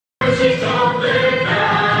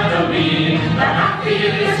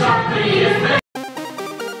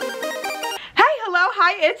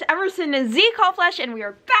it's Emerson and 𝐒𝐸 Colflesh, and we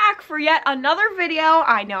are back for yet another video.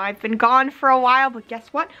 I know I've been gone for a while, but guess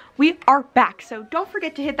what? We are back. So don't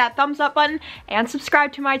forget to hit that thumbs up button and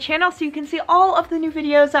subscribe to my channel so you can see all of the new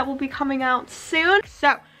videos that will be coming out soon.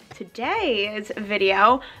 So today's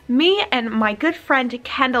video, me and my good friend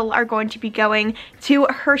Kendall are going to be going to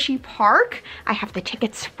Hershey Park. I have the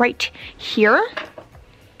tickets right here.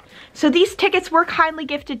 So these tickets were kindly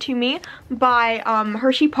gifted to me by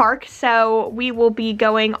Hershey Park, so we will be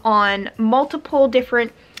going on multiple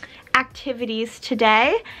different activities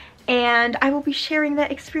today, and I will be sharing that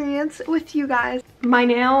experience with you guys. My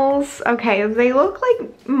nails, okay, they look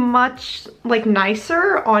like much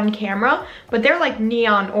nicer on camera, but they're like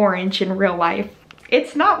neon orange in real life.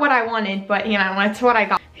 It's not what I wanted, but you know, it's what I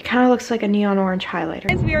got. It kind of looks like a neon orange highlighter.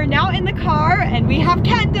 Guys, we are now in the car and we have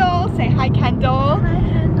Kendall. Say hi, Kendall. Hi,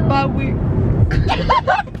 Kendall. But we...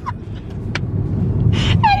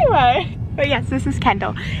 Anyway, but yes, this is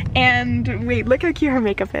Kendall. And wait, look how cute her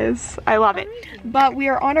makeup is. I love it. But we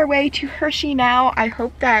are on our way to Hershey now. I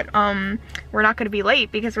hope that we're not gonna be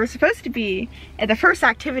late because we're supposed to be at the first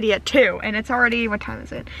activity at 2 and it's already, what time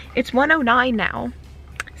is it? It's 1:09 now.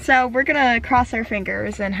 So we're gonna cross our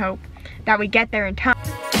fingers and hope that we get there in time.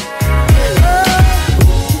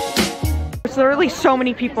 There's literally so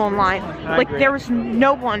many people in line. Like there was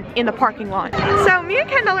no one in the parking lot. So me and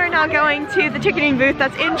Kendall are now going to the ticketing booth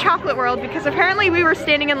that's in Chocolate World because apparently we were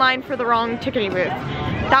standing in line for the wrong ticketing booth.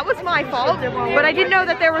 That was my fault, but I didn't know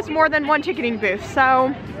that there was more than one ticketing booth,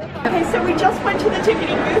 so. Okay, so we just went to the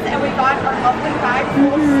ticketing booth and we got our lovely bag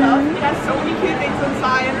full of stuff. It has so many cute things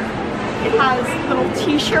inside. It has little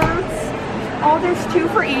t-shirts. Oh, there's 2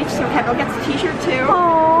 for each, so Kendall gets a t-shirt too.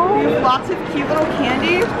 Aww. We have lots of cute little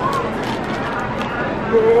candy.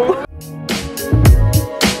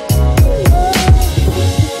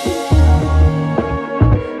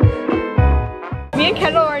 Me and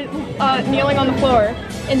Kendall are kneeling on the floor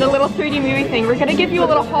in the little 3D movie thing. We're gonna give you a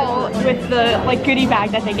little haul with the goodie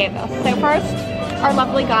bag that they gave us. So first, our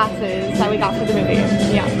lovely glasses that we got for the movie.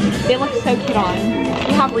 Yeah, they look so cute on.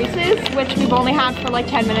 We have Reese's, which we've only had for like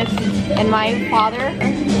 10 minutes, and my father,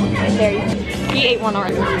 right there, he ate one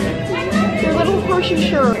already. Their little Hershey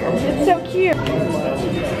shirt, it's so cute.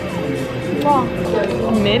 Oh,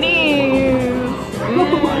 minis.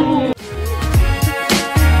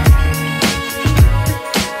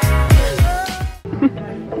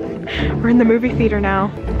 We're in the movie theater now.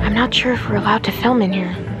 I'm not sure if we're allowed to film in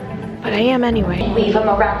here, but I am anyway. Wave them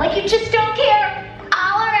around like you just don't care.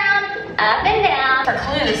 All around, up and down. For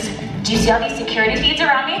clues, do you see all these security feeds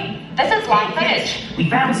around me? This is live footage. We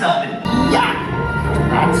found something. Yeah!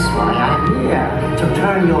 That's why I'm here. To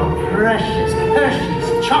turn your precious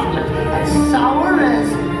Hershey's chocolate as sour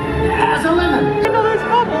as a lemon. I know there's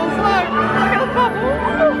bubbles, look at the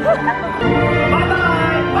bubbles.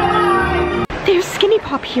 Bye-bye, bye-bye. There's Skinny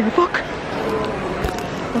Pop here, look.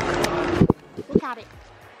 Look at it.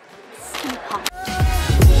 Skinny Pop.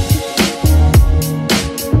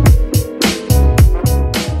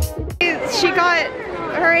 She got,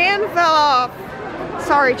 her hand fell off.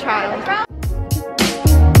 Sorry, child.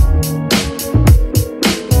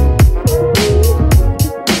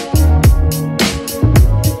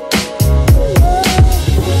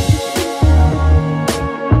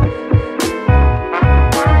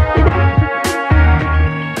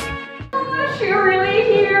 You're really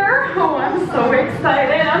here? Oh, I'm so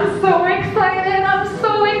excited. I'm so excited. I'm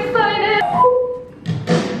so excited.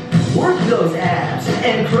 Work those abs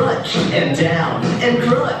and crunch and down and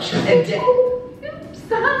crunch and down. Oops,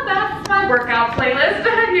 that's my workout playlist.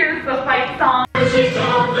 Here's the fight song. Hershey's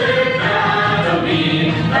chocolate anatomy,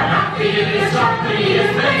 the happiest,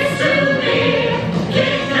 happiest place to be.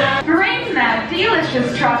 Bring that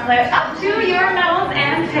delicious chocolate up to your nose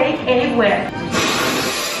and take a whiff.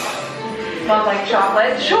 Smells like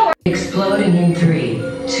chocolate, sure. Exploding in 3,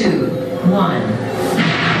 2, 1.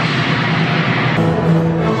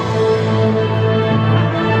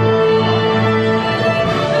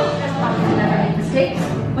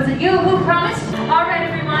 Was it you who promised? All right,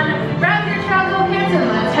 everyone, grab your travel pants and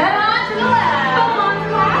let's head on to the lab. Come on,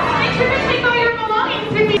 class. Make sure to take all your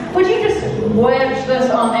belongings with you. Would you just wedge this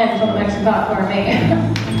on in from the next spot for me?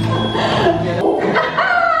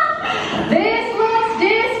 This looks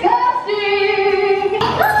disgusting.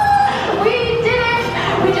 We did it.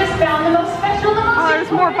 We just found the most special, the most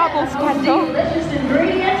there's more bubbles, Kendall. delicious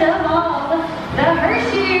ingredient of all, the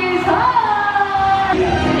Hershey's Heart.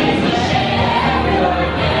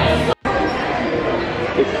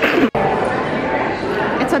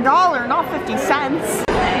 It's $1, not 50 cents.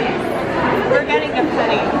 We're getting a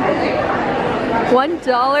penny.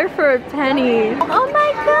 $1 for a penny. Oh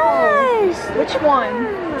my gosh! Which one?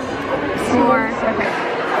 More.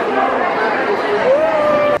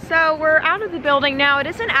 So we're out of the building now. It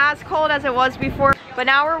isn't as cold as it was before, but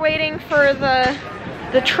now we're waiting for the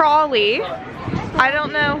trolley. I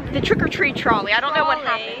don't know, the trick-or-treat trolley. I don't know what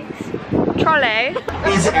happens. Trolley.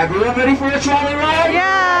 Is everyone ready for a trolley ride?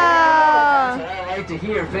 Yeah! That's what I like to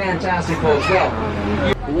hear. Fantastic, folks. Well,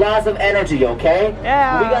 laws of energy, okay?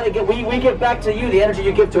 Yeah. We give back to you the energy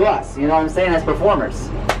you give to us. You know what I'm saying? As performers.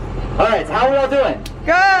 All right. So how are we all doing? Good.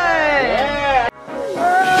 Yeah.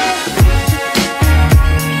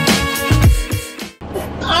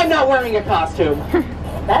 I'm not wearing a costume.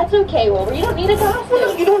 That's okay, Wilbur. You don't need a costume.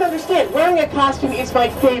 Well, you don't understand. Wearing a costume is my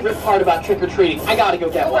favorite part about trick-or-treating. I gotta go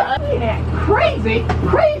get one. Crazy,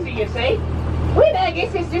 you say? Well, I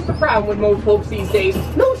guess it's just a problem with most folks these days.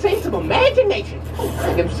 No sense of imagination. Oh,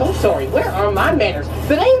 I'm so sorry. Where are my manners?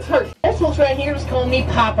 The name's Hershey. This folks right here is calling me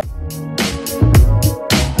Papa.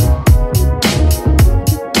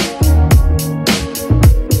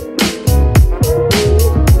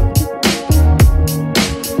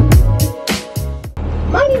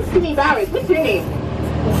 My name's Timmy Bowers. What's your name?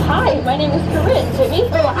 Hi, my name is Corinne, Timmy.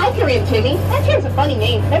 Oh, hi, Corinne, Timmy. That sure is a funny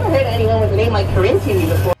name. Never heard of anyone with a name like Corinne Timmy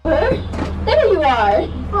before. There you are.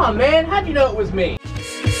 Oh, man, how'd you know it was me?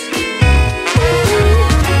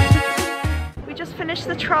 We just finished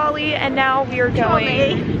the trolley and now we are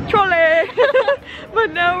going... Trolley!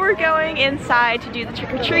 But now we're going inside to do the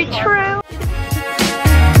trick-or-treat trail.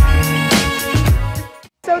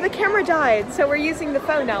 So the camera died, so we're using the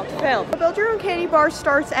phone now to film. The Build Your Own Candy Bar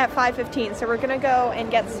starts at 5:15, so we're gonna go and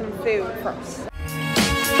get some food first.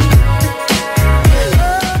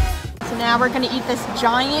 So now we're gonna eat this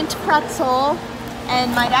giant pretzel,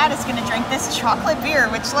 and my dad is gonna drink this chocolate beer,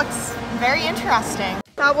 which looks very interesting.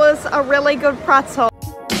 That was a really good pretzel.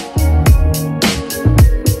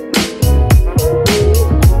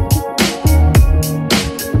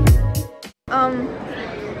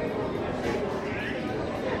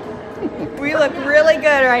 We look really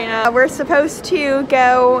good right now. We're supposed to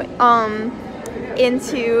go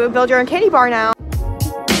into Build Your Own Candy Bar now.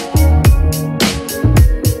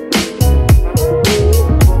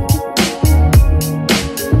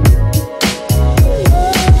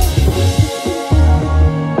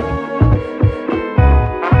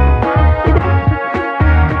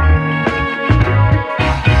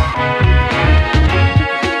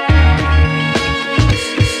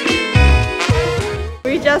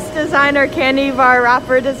 Just designed our candy bar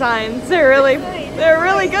wrapper designs. They're really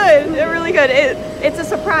good. They're really good. It's a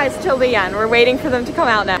surprise till the end. We're waiting for them to come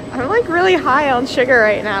out now. I'm like really high on sugar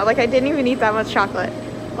right now. Like I didn't even eat that much chocolate.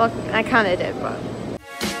 Well, I kind of did, but.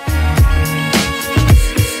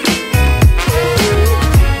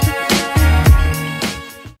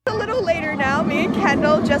 A little later now, me and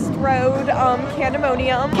Kendall just rode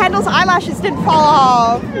𝐒𝐸𝐚𝐢𝐥. Kendall's eyelashes didn't fall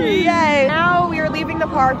off. Yay! Now we are leaving the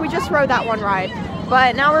park. We just rode that one ride.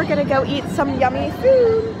 But now we're gonna go eat some yummy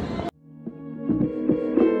food.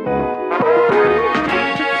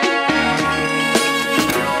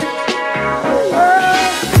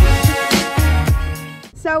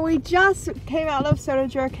 So we just came out of Soda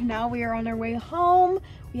Jerk and now we are on our way home.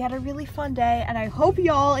 We had a really fun day and I hope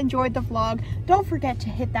y'all enjoyed the vlog. Don't forget to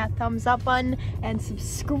hit that thumbs up button and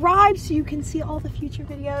subscribe so you can see all the future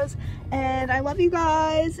videos. And I love you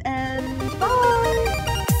guys and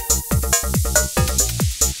bye!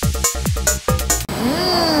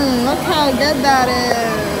 Look how good that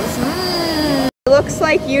is. It looks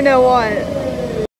like you know what.